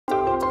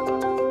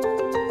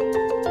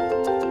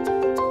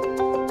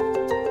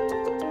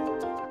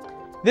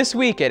This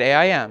week at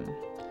AIM,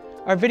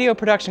 our video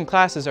production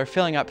classes are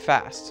filling up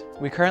fast.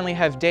 We currently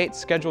have dates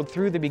scheduled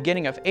through the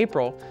beginning of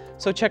April,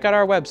 so check out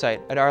our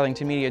website at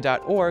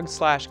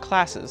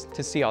arlingtonmedia.org/classes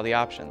to see all the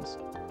options.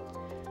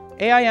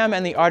 AIM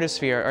and the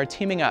Artisphere are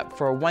teaming up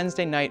for a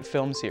Wednesday night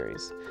film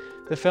series.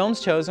 The films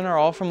chosen are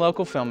all from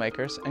local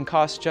filmmakers and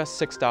cost just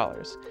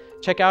 $6.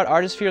 Check out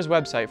Artisphere's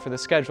website for the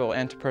schedule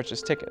and to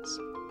purchase tickets.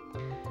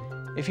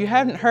 If you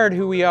haven't heard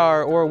who we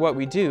are or what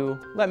we do,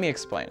 let me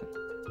explain.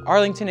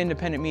 Arlington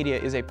Independent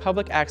Media is a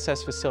public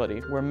access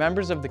facility where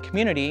members of the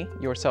community,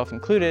 yourself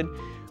included,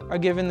 are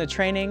given the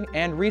training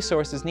and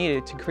resources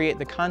needed to create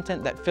the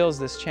content that fills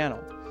this channel.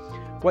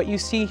 What you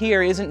see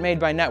here isn't made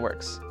by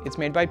networks, it's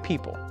made by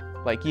people,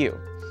 like you.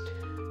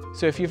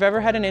 So if you've ever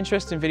had an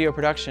interest in video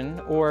production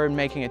or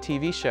making a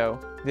TV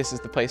show, this is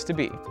the place to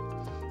be.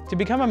 To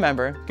become a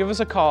member, give us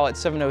a call at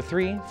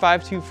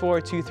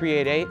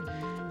 703-524-2388,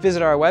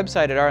 visit our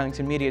website at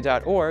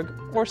arlingtonmedia.org,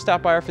 or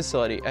stop by our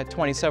facility at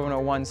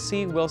 2701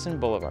 C. Wilson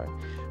Boulevard.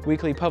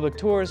 Weekly public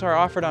tours are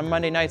offered on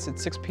Monday nights at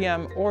 6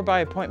 p.m. or by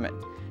appointment.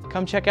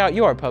 Come check out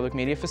your public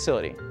media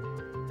facility.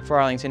 For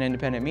Arlington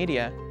Independent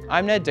Media,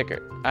 I'm Ned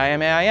Dickert. I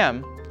am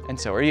AIM, and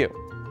so are you.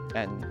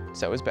 And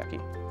so is Becky.